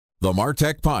The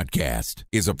MarTech Podcast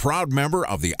is a proud member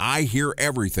of the I Hear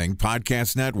Everything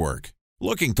Podcast Network.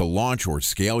 Looking to launch or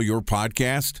scale your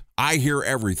podcast? I Hear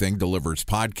Everything delivers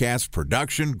podcast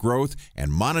production, growth,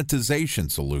 and monetization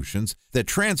solutions that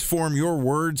transform your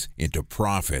words into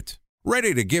profit.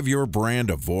 Ready to give your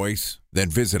brand a voice? Then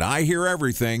visit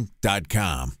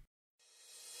iheareverything.com.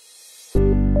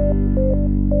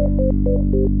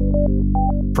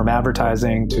 From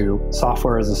advertising to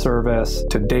software as a service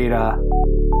to data.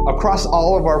 Across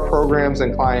all of our programs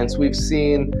and clients, we've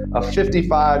seen a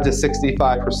 55 to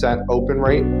 65% open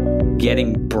rate.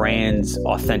 Getting brands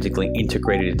authentically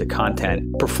integrated into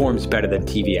content performs better than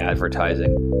TV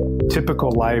advertising.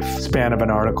 Typical lifespan of an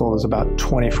article is about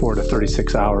 24 to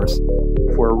 36 hours.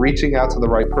 If we're reaching out to the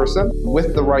right person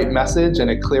with the right message and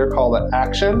a clear call to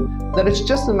action, then it's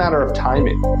just a matter of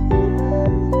timing.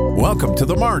 Welcome to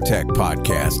the MarTech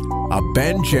Podcast, a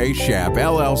Ben J. Schaap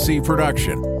LLC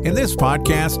production. In this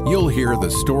podcast, you'll hear the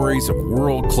stories of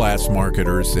world-class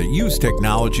marketers that use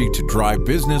technology to drive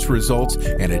business results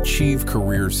and achieve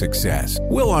career success.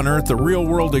 We'll unearth the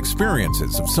real-world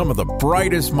experiences of some of the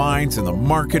brightest minds in the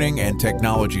marketing and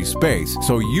technology space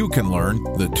so you can learn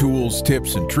the tools,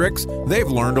 tips, and tricks they've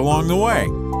learned along the way.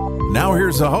 Now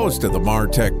here's the host of the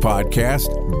MarTech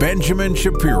Podcast, Benjamin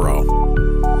Shapiro.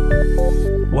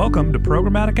 Welcome to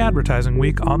Programmatic Advertising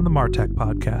Week on the MarTech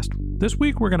Podcast. This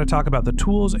week, we're going to talk about the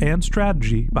tools and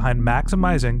strategy behind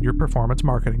maximizing your performance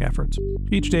marketing efforts.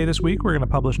 Each day this week, we're going to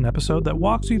publish an episode that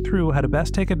walks you through how to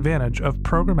best take advantage of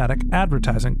programmatic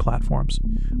advertising platforms.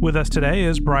 With us today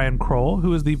is Brian Kroll,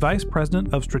 who is the Vice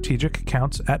President of Strategic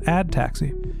Accounts at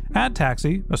Adtaxi.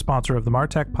 Adtaxi, a sponsor of the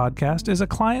MarTech Podcast, is a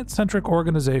client-centric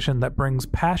organization that brings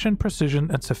passion, precision,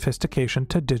 and sophistication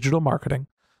to digital marketing.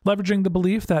 Leveraging the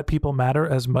belief that people matter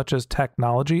as much as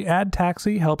technology,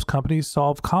 Adtaxi helps companies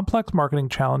solve complex marketing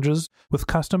challenges with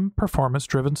custom,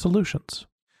 performance-driven solutions.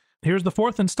 Here's the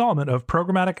fourth installment of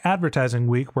Programmatic Advertising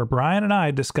Week, where Brian and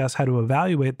I discuss how to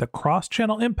evaluate the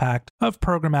cross-channel impact of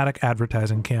programmatic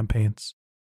advertising campaigns.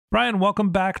 Brian,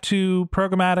 welcome back to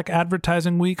Programmatic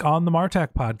Advertising Week on the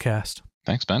MarTech Podcast.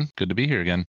 Thanks, Ben. Good to be here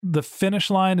again. The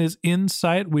finish line is in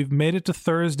sight. We've made it to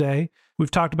Thursday.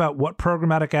 We've talked about what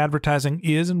programmatic advertising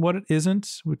is and what it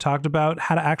isn't. We talked about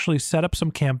how to actually set up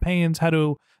some campaigns, how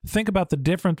to think about the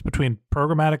difference between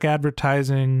programmatic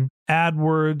advertising,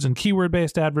 AdWords and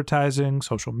keyword-based advertising,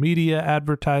 social media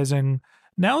advertising.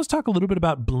 Now let's talk a little bit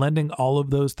about blending all of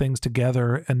those things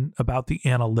together and about the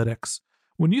analytics.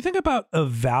 When you think about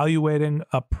evaluating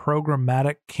a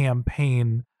programmatic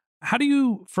campaign, how do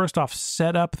you, first off,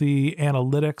 set up the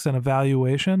analytics and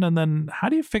evaluation? And then how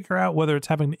do you figure out whether it's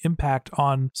having an impact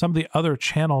on some of the other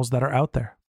channels that are out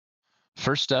there?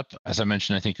 First step, as I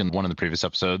mentioned, I think in one of the previous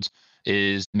episodes,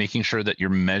 is making sure that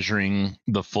you're measuring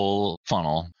the full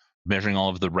funnel, measuring all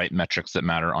of the right metrics that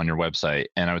matter on your website.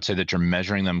 And I would say that you're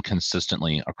measuring them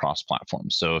consistently across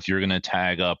platforms. So if you're going to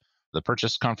tag up the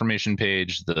purchase confirmation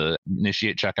page, the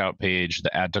initiate checkout page,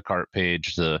 the add to cart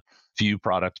page, the view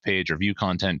product page or view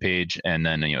content page, and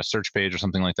then a search page or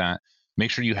something like that,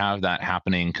 make sure you have that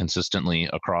happening consistently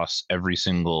across every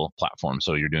single platform.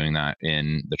 So you're doing that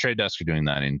in the Trade Desk, you're doing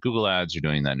that in Google Ads, you're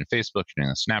doing that in Facebook, you're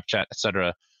doing that in Snapchat,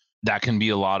 etc. That can be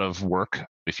a lot of work.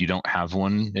 If you don't have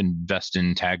one, invest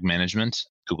in tag management.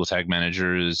 Google Tag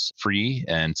Manager is free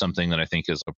and something that I think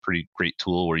is a pretty great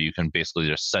tool where you can basically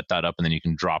just set that up and then you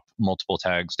can drop multiple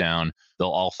tags down. They'll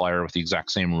all fire with the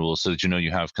exact same rules so that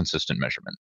you have consistent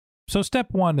measurement. So step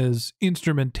one is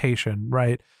instrumentation,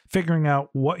 right? Figuring out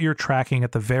what you're tracking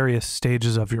at the various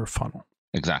stages of your funnel.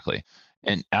 Exactly.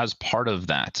 And as part of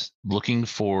that, looking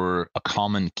for a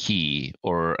common key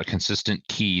or a consistent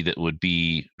key that would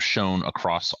be shown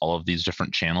across all of these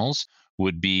different channels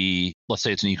would be, let's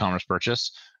say it's an e-commerce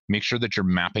purchase, make sure that you're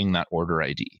mapping that order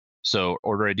ID. So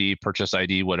order ID, purchase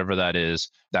ID, whatever that is,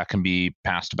 that can be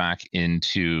passed back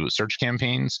into search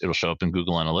campaigns. It'll show up in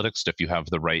Google Analytics if you have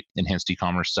the right enhanced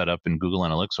e-commerce set up in Google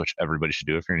Analytics, which everybody should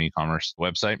do if you're an e-commerce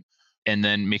website. And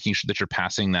then making sure that you're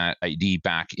passing that ID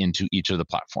back into each of the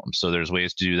platforms. So there's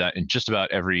ways to do that. In just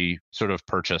about every sort of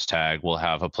purchase tag will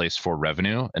have a place for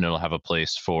revenue, and it'll have a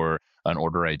place for an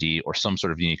order ID or some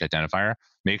sort of unique identifier.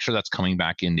 Make sure that's coming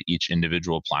back into each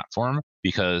individual platform,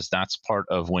 because that's part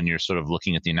of when you're sort of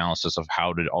looking at the analysis of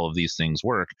how did all of these things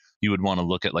work. You would want to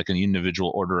look at like an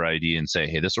individual order ID and say,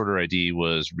 hey, this order ID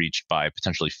was reached by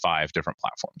potentially 5 different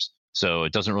platforms. So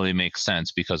it doesn't really make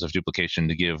sense because of duplication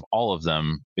to give all of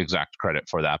them exact credit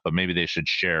for that, but maybe they should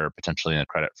share potentially a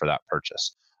credit for that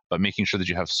purchase. But making sure that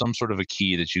you have some sort of a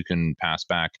key that you can pass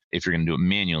back if you're going to do it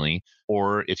manually,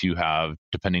 or if you have,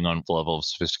 depending on the level of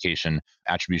sophistication,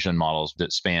 attribution models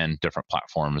that span different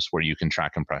platforms where you can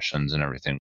track impressions and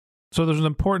everything. So there's an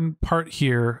important part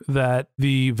here that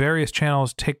the various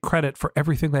channels take credit for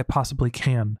everything they possibly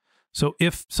can. So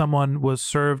if someone was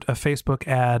served a Facebook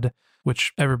ad,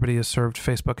 which everybody is served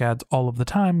Facebook ads all of the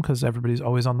time because everybody's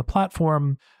always on the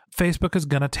platform, Facebook is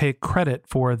going to take credit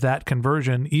for that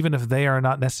conversion, even if they are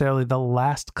not necessarily the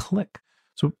last click.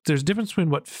 So there's a difference between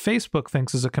what Facebook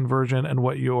thinks is a conversion and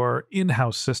what your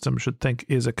in-house system should think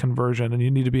is a conversion. And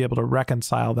you need to be able to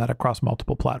reconcile that across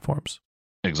multiple platforms.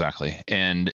 Exactly.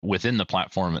 And within the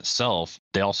platform itself,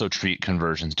 they also treat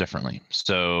conversions differently.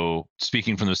 So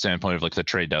speaking from the standpoint of like the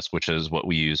trade desk, which is what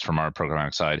we use from our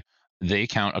programmatic side, they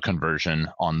count a conversion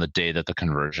on the day that the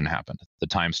conversion happened. The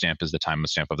timestamp is the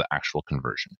timestamp of the actual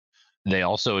conversion. They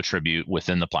also attribute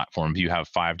within the platform, you have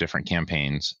 5 different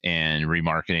campaigns, and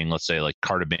remarketing, let's say like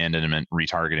cart abandonment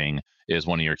retargeting is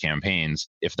one of your campaigns.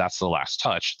 If that's the last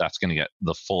touch, that's going to get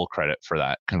the full credit for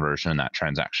that conversion and that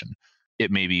transaction. It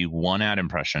may be one ad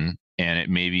impression, and it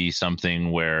may be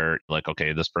something where like,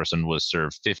 okay, this person was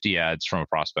served 50 ads from a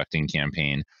prospecting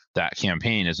campaign. That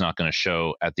campaign is not going to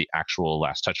show at the actual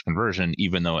last touch conversion,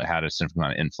 even though it had a significant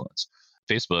amount of influence.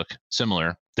 Facebook,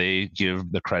 similar, they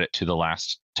give the credit to the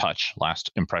last touch,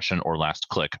 last impression, or last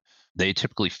click. They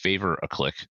typically favor a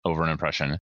click over an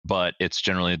impression, but it's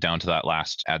generally down to that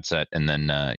last ad set and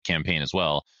then campaign as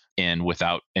well. And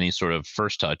without any sort of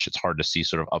first touch, it's hard to see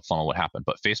sort of up funnel what happened.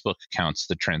 But Facebook counts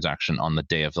the transaction on the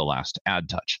day of the last ad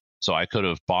touch. So I could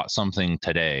have bought something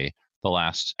today. The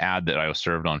last ad that I was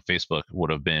served on Facebook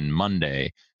would have been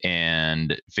Monday,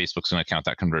 and Facebook's going to count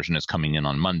that conversion as coming in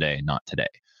on Monday, not today.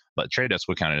 But Trade Desk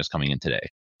would count it as coming in today.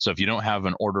 So if you don't have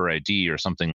an order ID or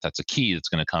something that's a key that's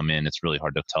going to come in, it's really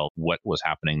hard to tell what was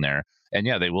happening there. And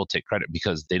yeah, they will take credit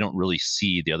because they don't really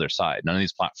see the other side. None of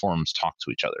these platforms talk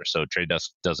to each other. So Trade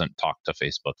Desk doesn't talk to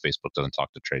Facebook. Facebook doesn't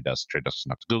talk to Trade Desk. Trade Desk doesn't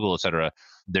talk to Google, et cetera.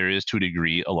 There is, to a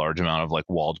degree, a large amount of like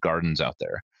walled gardens out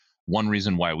there. One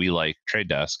reason why we like Trade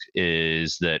Desk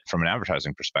is that from an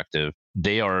advertising perspective,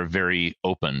 they are very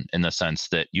open in the sense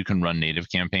that you can run native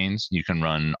campaigns, you can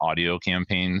run audio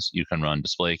campaigns, you can run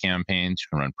display campaigns, you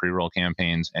can run pre-roll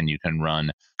campaigns, and you can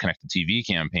run connected TV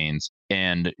campaigns.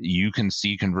 And you can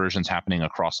see conversions happening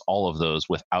across all of those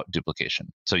without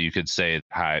duplication. So you could say,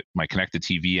 hi, my connected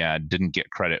TV ad didn't get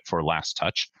credit for last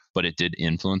touch, but it did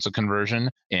influence a conversion.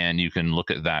 And you can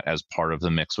look at that as part of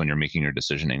the mix when you're making your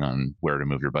decisioning on where to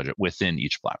move your budget within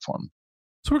each platform.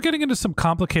 So we're getting into some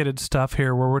complicated stuff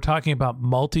here where we're talking about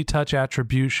multi-touch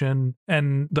attribution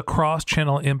and the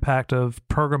cross-channel impact of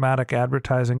programmatic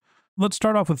advertising. Let's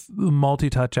start off with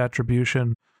multi-touch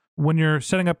attribution. When you're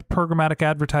setting up a programmatic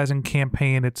advertising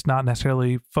campaign, it's not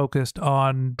necessarily focused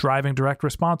on driving direct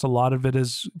response. A lot of it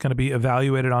is going to be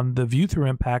evaluated on the view-through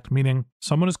impact, meaning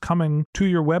someone is coming to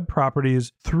your web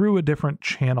properties through a different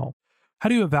channel. How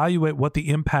do you evaluate what the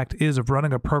impact is of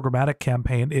running a programmatic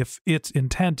campaign if its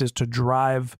intent is to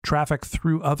drive traffic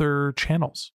through other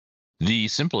channels? The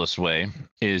simplest way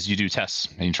is you do tests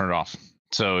and you turn it off.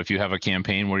 So if you have a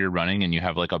campaign where you're running and you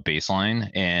have like a baseline,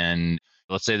 and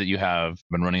let's say that you have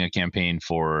been running a campaign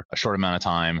for a short amount of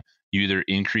time, you either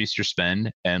increase your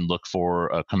spend and look for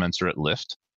a commensurate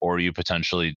lift, or you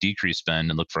potentially decrease spend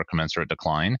and look for a commensurate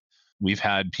decline. We've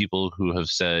had people who have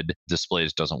said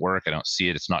displays doesn't work. I don't see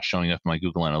it. It's not showing up in my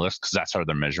Google Analytics because that's how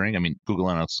they're measuring. I mean, Google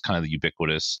Analytics is kind of the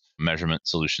ubiquitous measurement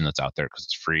solution that's out there because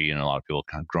it's free and a lot of people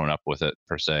have kind of grown up with it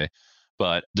per se.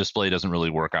 But display doesn't really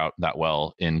work out that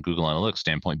well in Google Analytics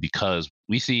standpoint because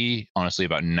we see, honestly,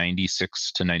 about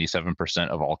 96 to 97%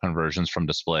 of all conversions from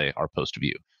display are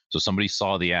post-view. So somebody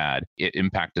saw the ad, it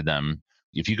impacted them.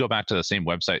 If you go back to the same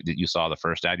website that you saw the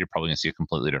first ad, you're probably going to see a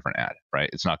completely different ad, right?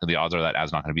 It's not going to, the odds are that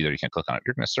ad's not going to be there. You can't click on it.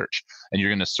 You're going to search, and you're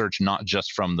going to search not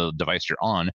just from the device you're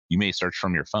on. You may search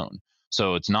from your phone.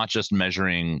 So it's not just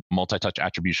measuring multi-touch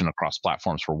attribution across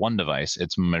platforms for one device.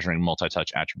 It's measuring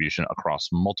multi-touch attribution across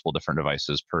multiple different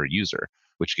devices per user,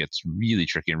 which gets really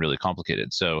tricky and really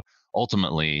complicated. So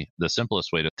ultimately, the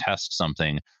simplest way to test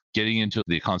something, getting into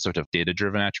the concept of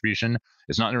data-driven attribution,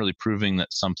 is not really proving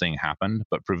that something happened,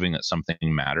 but proving that something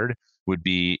mattered, would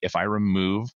be if I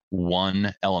remove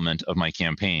one element of my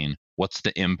campaign, what's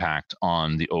the impact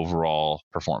on the overall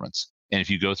performance? And if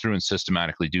you go through and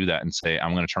systematically do that and say,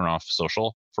 I'm going to turn off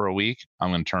social for a week, I'm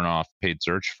going to turn off paid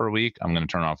search for a week, I'm going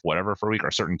to turn off whatever for a week,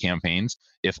 or certain campaigns,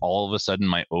 if all of a sudden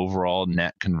my overall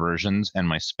net conversions and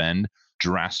my spend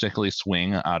drastically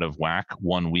swing out of whack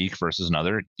one week versus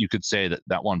another, you could say that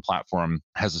that one platform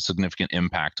has a significant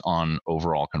impact on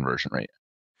overall conversion rate.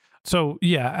 So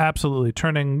yeah, absolutely.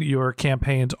 Turning your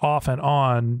campaigns off and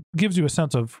on gives you a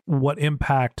sense of what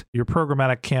impact your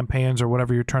programmatic campaigns or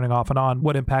whatever you're turning off and on,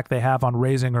 what impact they have on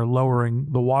raising or lowering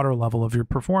the water level of your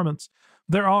performance.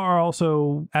 There are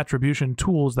also attribution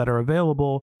tools that are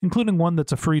available, including one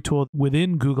that's a free tool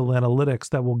within Google Analytics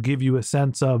that will give you a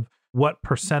sense of what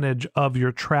percentage of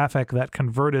your traffic that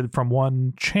converted from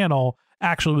one channel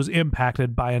actually was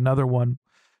impacted by another one.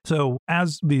 So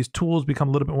as these tools become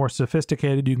a little bit more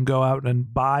sophisticated, you can go out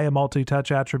and buy a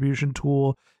multi-touch attribution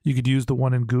tool. You could use the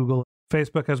one in Google.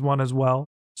 Facebook has one as well.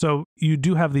 So you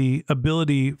do have the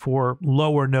ability for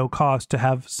low or no cost to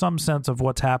have some sense of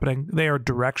what's happening. They are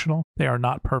directional. They are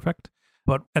not perfect.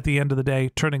 But at the end of the day,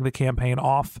 turning the campaign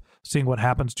off, seeing what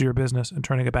happens to your business and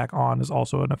turning it back on is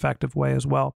also an effective way as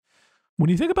well. When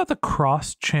you think about the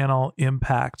cross-channel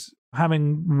impact,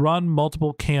 having run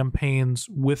multiple campaigns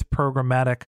with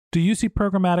programmatic, do you see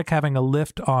programmatic having a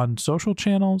lift on social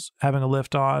channels, having a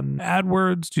lift on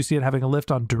AdWords? Do you see it having a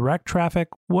lift on direct traffic?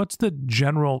 What's the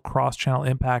general cross-channel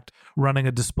impact running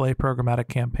a display programmatic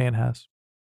campaign has?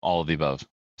 All of the above.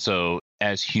 So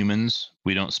as humans,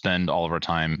 we don't spend all of our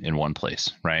time in one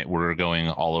place, right? We're going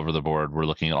all over the board. We're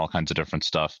looking at all kinds of different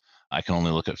stuff. I can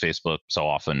only look at Facebook so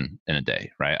often in a day,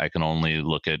 right? I can only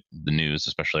look at the news,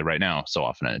 especially right now, so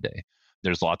often in a day.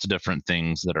 There's lots of different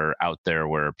things that are out there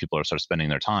where people are sort of spending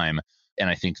their time. And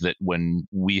I think that when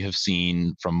we have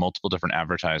seen from multiple different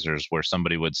advertisers where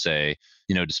somebody would say,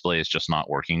 display is just not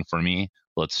working for me,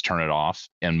 let's turn it off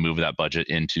and move that budget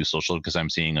into social because I'm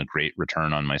seeing a great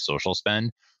return on my social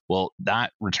spend. Well,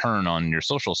 that return on your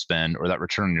social spend or that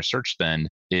return on your search spend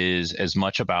is as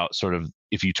much about sort of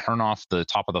if you turn off the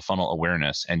top of the funnel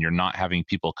awareness and you're not having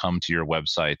people come to your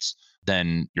websites,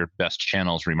 then your best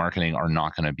channels remarketing are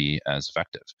not going to be as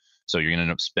effective. So you're going to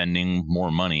end up spending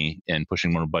more money and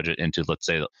pushing more budget into, let's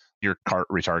say, your cart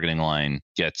retargeting line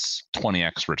gets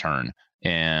 20x return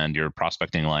and your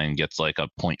prospecting line gets like a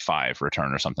 0.5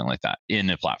 return or something like that in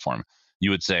a platform. You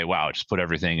would say, wow, just put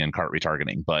everything in cart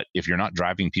retargeting. But if you're not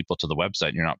driving people to the website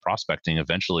and you're not prospecting,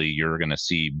 eventually you're going to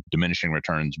see diminishing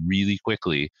returns really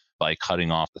quickly by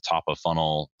cutting off the top of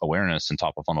funnel awareness and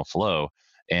top of funnel flow.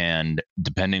 And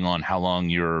depending on how long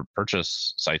your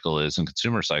purchase cycle is and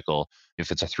consumer cycle,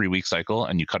 if it's a 3-week cycle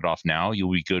and you cut it off now,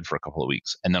 you'll be good for a couple of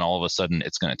weeks. And then all of a sudden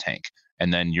it's going to tank.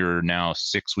 And then you're now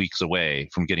 6 weeks away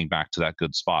from getting back to that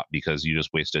good spot because you just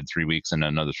wasted 3 weeks and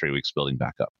another 3 weeks building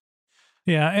back up.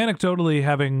 Yeah, anecdotally,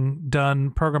 having done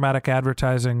programmatic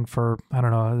advertising for, I don't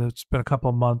know, it's been a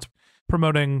couple of months,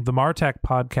 promoting the MarTech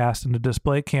podcast and the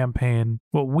display campaign,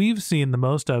 what we've seen the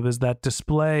most of is that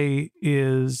display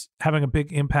is having a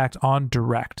big impact on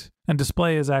direct. And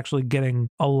display is actually getting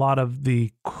a lot of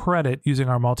the credit using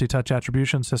our multi-touch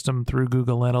attribution system through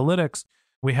Google Analytics.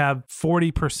 We have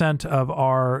 40% of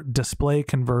our display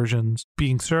conversions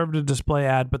being served a display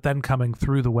ad, but then coming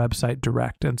through the website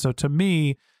direct. And so to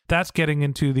me, that's getting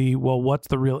into the, well, what's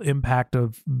the real impact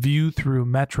of view-through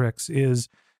metrics is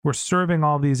we're serving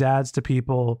all these ads to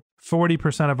people.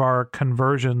 40% of our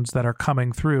conversions that are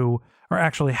coming through are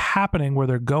actually happening where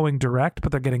they're going direct,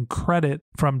 but they're getting credit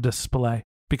from display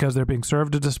because they're being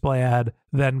served a display ad,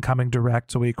 then coming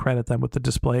direct. So we credit them with the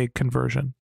display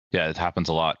conversion. Yeah, it happens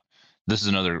a lot. This is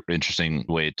another interesting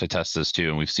way to test this too,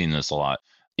 and we've seen this a lot.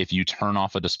 If you turn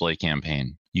off a display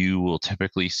campaign, you will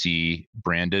typically see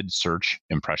branded search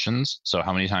impressions. So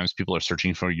how many times people are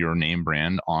searching for your name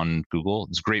brand on Google?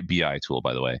 It's a great BI tool,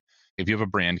 by the way. If you have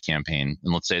a brand campaign,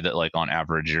 and let's say that like on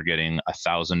average, you're getting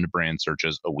 1,000 brand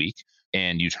searches a week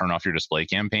and you turn off your display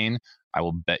campaign, I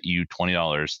will bet you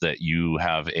 $20 that you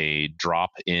have a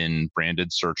drop in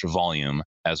branded search volume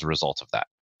as a result of that.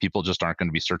 People just aren't going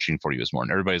to be searching for you as more.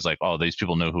 And everybody's like, oh, these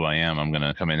people know who I am. I'm going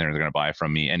to come in there and they're going to buy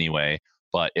from me anyway.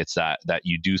 But it's that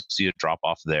you do see a drop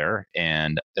off there,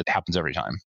 and it happens every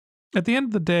time. At the end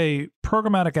of the day,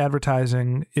 programmatic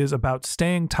advertising is about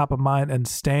staying top of mind and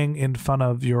staying in front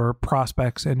of your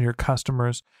prospects and your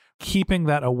customers, keeping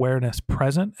that awareness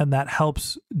present, and that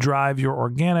helps drive your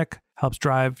organic, helps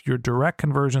drive your direct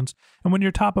conversions. And when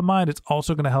you're top of mind, it's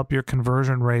also going to help your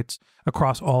conversion rates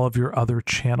across all of your other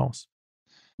channels.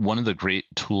 One of the great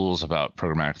tools about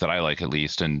programmatic that I like, at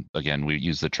least, and again, we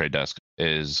use the trade desk,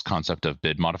 is concept of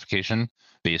bid modification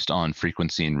based on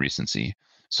frequency and recency.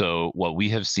 So what we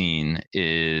have seen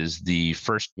is the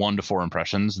first 1 to 4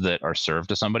 impressions that are served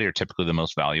to somebody are typically the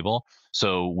most valuable.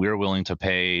 So we're willing to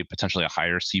pay potentially a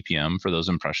higher CPM for those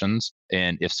impressions.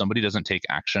 And if somebody doesn't take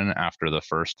action after the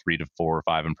first 3 to 4 or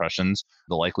 5 impressions,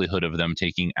 the likelihood of them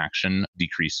taking action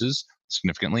decreases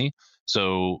significantly.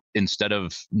 So instead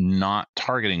of not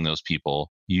targeting those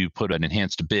people, you put an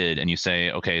enhanced bid and you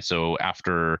say, okay, so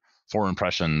after 4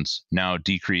 impressions, now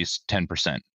decrease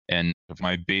 10%. And if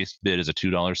my base bid is a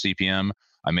 $2 CPM,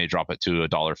 I may drop it to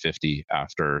 $1.50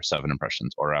 after 7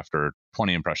 impressions, or after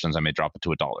 20 impressions, I may drop it to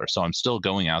 $1. So I'm still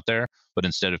going out there, but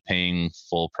instead of paying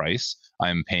full price,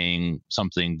 I'm paying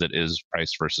something that is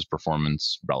price versus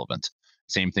performance relevant.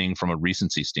 Same thing from a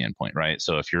recency standpoint, right?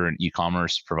 So if you're an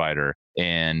e-commerce provider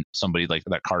and somebody like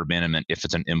that cart abandonment, if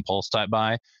it's an impulse type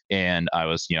buy, and I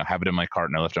was, have it in my cart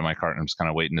and I left it in my cart and I'm just kind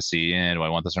of waiting to see, do I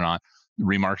want this or not?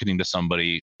 Remarketing to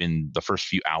somebody in the first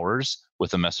few hours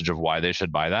with a message of why they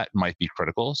should buy that might be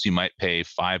critical. So you might pay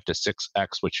 5 to 6x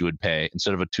what you would pay.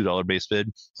 Instead of a $2 base bid,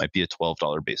 might be a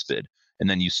 $12 base bid. And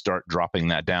then you start dropping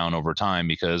that down over time,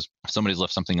 because if somebody's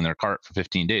left something in their cart for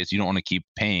 15 days, you don't want to keep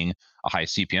paying a high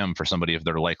CPM for somebody if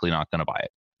they're likely not going to buy it.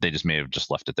 They just may have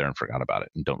just left it there and forgot about it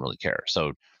and don't really care.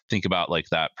 So think about like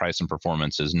that price and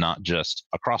performance is not just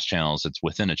across channels, it's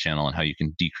within a channel, and how you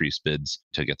can decrease bids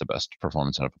to get the best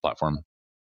performance out of a platform.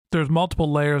 There's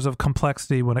multiple layers of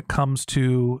complexity when it comes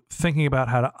to thinking about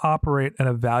how to operate and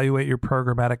evaluate your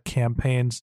programmatic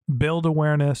campaigns, build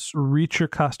awareness, reach your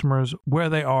customers where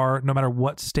they are, no matter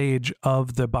what stage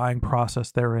of the buying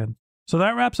process they're in. So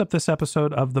that wraps up this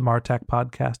episode of the Martech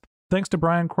Podcast. Thanks to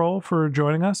Brian Kroll for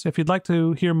joining us. If you'd like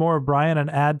to hear more of Brian and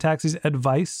Adtaxi's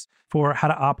advice for how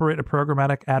to operate a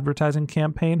programmatic advertising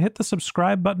campaign, hit the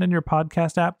subscribe button in your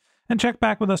podcast app and check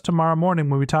back with us tomorrow morning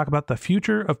when we talk about the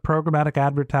future of programmatic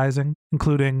advertising,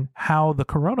 including how the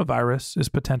coronavirus is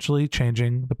potentially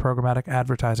changing the programmatic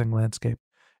advertising landscape.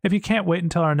 If you can't wait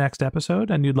until our next episode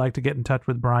and you'd like to get in touch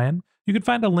with Brian, you can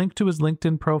find a link to his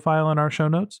LinkedIn profile in our show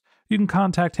notes. You can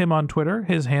contact him on Twitter.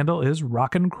 His handle is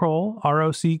RockinKroll,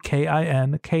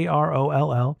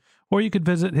 ROCKINKROLL, or you could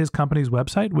visit his company's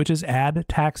website, which is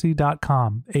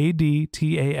adtaxi.com,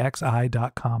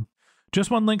 ADTAXI.com.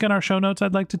 Just one link in our show notes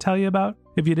I'd like to tell you about.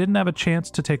 If you didn't have a chance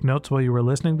to take notes while you were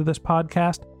listening to this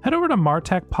podcast, head over to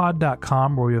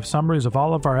martechpod.com, where we have summaries of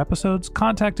all of our episodes,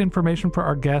 contact information for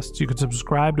our guests. You can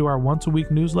subscribe to our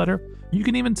once-a-week newsletter. You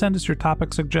can even send us your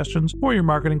topic suggestions or your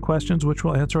marketing questions, which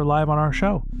we'll answer live on our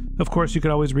show. Of course, you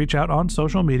could always reach out on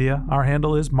social media. Our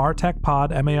handle is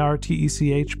MartechPod,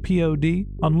 MartechPod,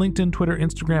 on LinkedIn, Twitter,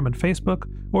 Instagram, and Facebook,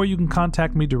 or you can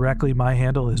contact me directly. My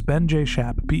handle is Ben J.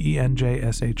 Shap,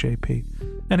 BenJShap.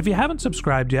 And if you haven't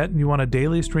subscribed yet and you want a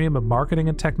daily stream of marketing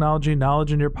and technology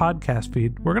knowledge in your podcast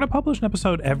feed, we're going to publish an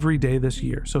episode every day this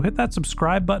year. So hit that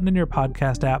subscribe button in your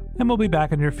podcast app, and we'll be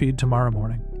back in your feed tomorrow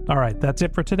morning. All right, that's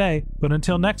it for today. But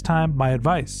until next time, my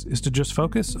advice is to just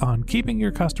focus on keeping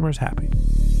your customers happy.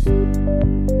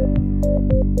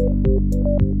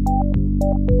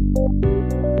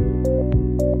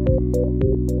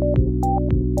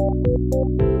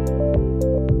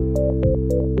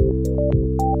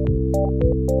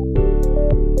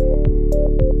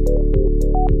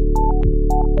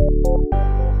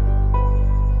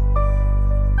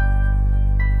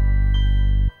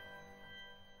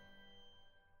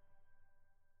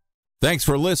 Thanks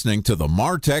for listening to the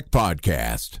Martech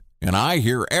Podcast, an I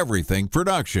Hear Everything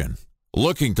production.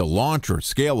 Looking to launch or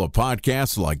scale a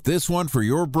podcast like this one for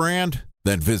your brand?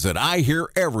 Then visit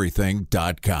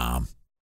iheareverything.com.